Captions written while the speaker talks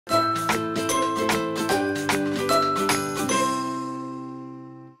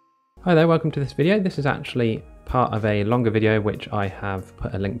Hi there, welcome to this video. This is actually part of a longer video which I have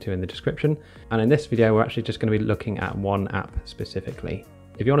put a link to in the description. And in this video we're actually just going to be looking at one app specifically.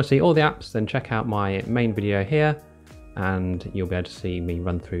 If you want to see all the apps, then check out my main video here and you'll be able to see me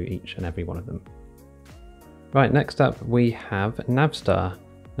run through each and every one of them. Right, next up we have NavStar.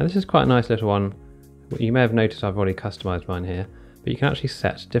 Now this is quite a nice little one. You may have noticed I've already customized mine here, but you can actually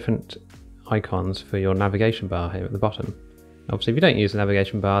set different icons for your navigation bar here at the bottom. Obviously if you don't use the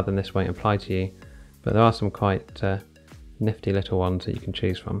navigation bar then this won't apply to you, but there are some quite nifty little ones that you can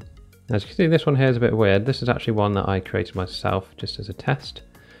choose from. As you can see, this one here is a bit weird. This is actually one that I created myself just as a test.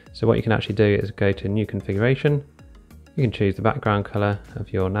 So what you can actually do is go to new configuration. You can choose the background color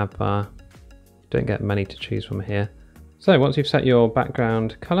of your nav bar. You don't get many to choose from here. So once you've set your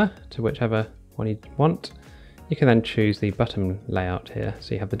background color to whichever one you want, you can then choose the button layout here.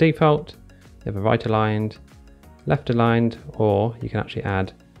 So you have the default, you have a right aligned, left aligned, or you can actually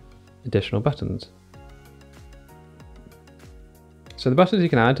add additional buttons. So the buttons you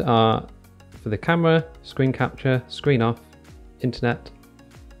can add are for the camera, screen capture, screen off, internet,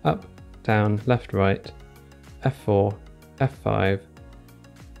 up, down, left, right, F4, F5,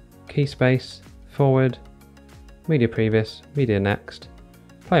 key space, forward, media previous, media next,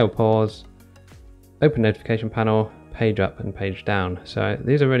 play or pause, open notification panel, page up and page down. So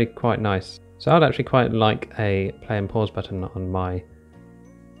these are really quite nice. So I'd actually quite like a play and pause button on my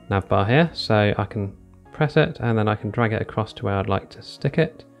nav bar here. So I can press it and then I can drag it across to where I'd like to stick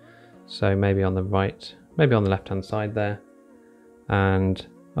it. So maybe on the right, maybe on the left hand side there. And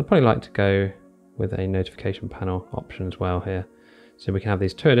I'd probably like to go with a notification panel option as well here. So we can have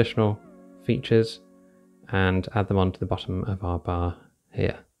these two additional features and add them onto the bottom of our bar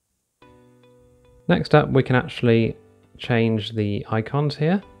here. Next up, we can actually change the icons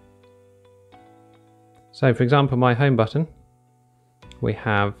here. So for example, my home button, we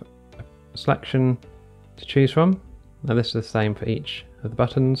have a selection to choose from. Now this is the same for each of the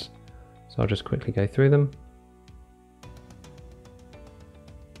buttons. So I'll just quickly go through them.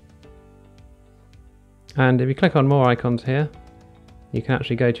 And if you click on more icons here, you can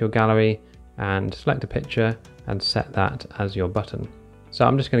actually go to your gallery and select a picture and set that as your button. So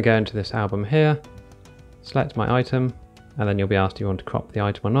I'm just going to go into this album here, select my item, and then you'll be asked if you want to crop the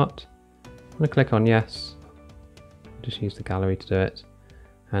item or not. I'm going to click on yes, just use the gallery to do it.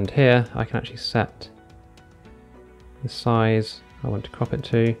 And here I can actually set the size I want to crop it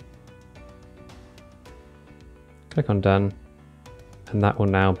to. Click on done, and that will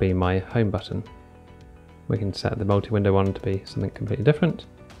now be my home button. We can set the multi-window one to be something completely different.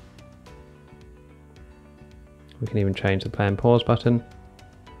 We can even change the play and pause button.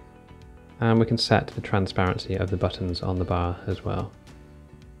 And we can set the transparency of the buttons on the bar as well.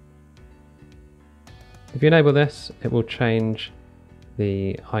 If you enable this, it will change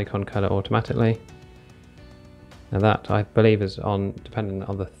the icon color automatically. Now that I believe is on dependent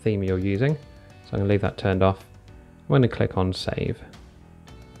on the theme you're using. So I'm going to leave that turned off. I'm going to click on save.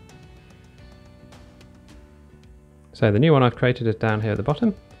 So the new one I've created is down here at the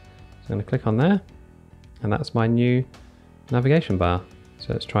bottom. So I'm going to click on there, and that's my new navigation bar. So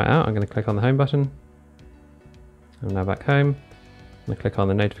let's try it out. I'm going to click on the home button. I'm now back home. I'm going to click on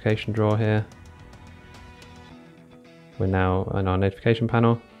the notification drawer here. We're now on our notification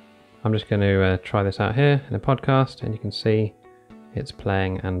panel. I'm just going to try this out here in a podcast, and you can see it's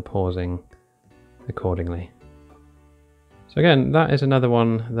playing and pausing accordingly. So again, that is another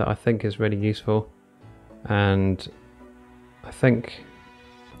one that I think is really useful, and I think,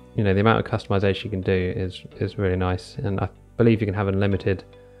 you know, the amount of customization you can do is really nice, and I believe you can have unlimited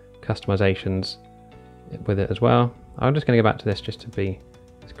customizations with it as well. I'm just going to go back to this just to be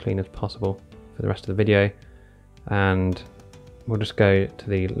as clean as possible for the rest of the video, and we'll just go to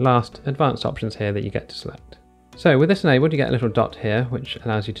the last advanced options here that you get to select. So with this enabled, you get a little dot here which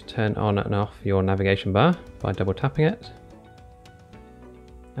allows you to turn on and off your navigation bar by double tapping it,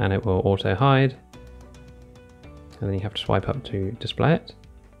 and it will auto hide, and then you have to swipe up to display it.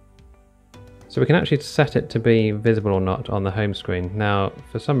 So we can actually set it to be visible or not on the home screen. Now,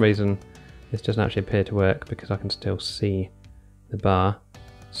 for some reason, this doesn't actually appear to work because I can still see the bar.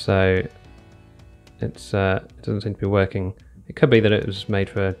 So it doesn't seem to be working. It could be that it was made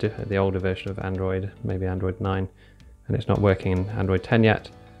for the older version of Android, maybe Android 9, and it's not working in Android 10 yet,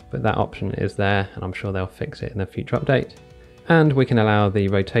 but that option is there, and I'm sure they'll fix it in a future update. And we can allow the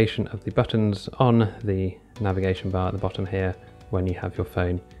rotation of the buttons on the navigation bar at the bottom here when you have your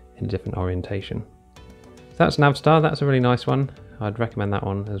phone in a different orientation. So that's NavStar. That's a really nice one. I'd recommend that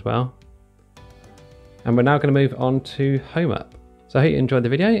one as well. And we're now going to move on to Home Up. So I hope you enjoyed the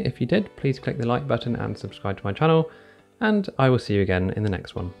video. If you did, please click the like button and subscribe to my channel, and I will see you again in the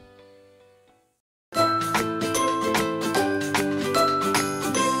next one.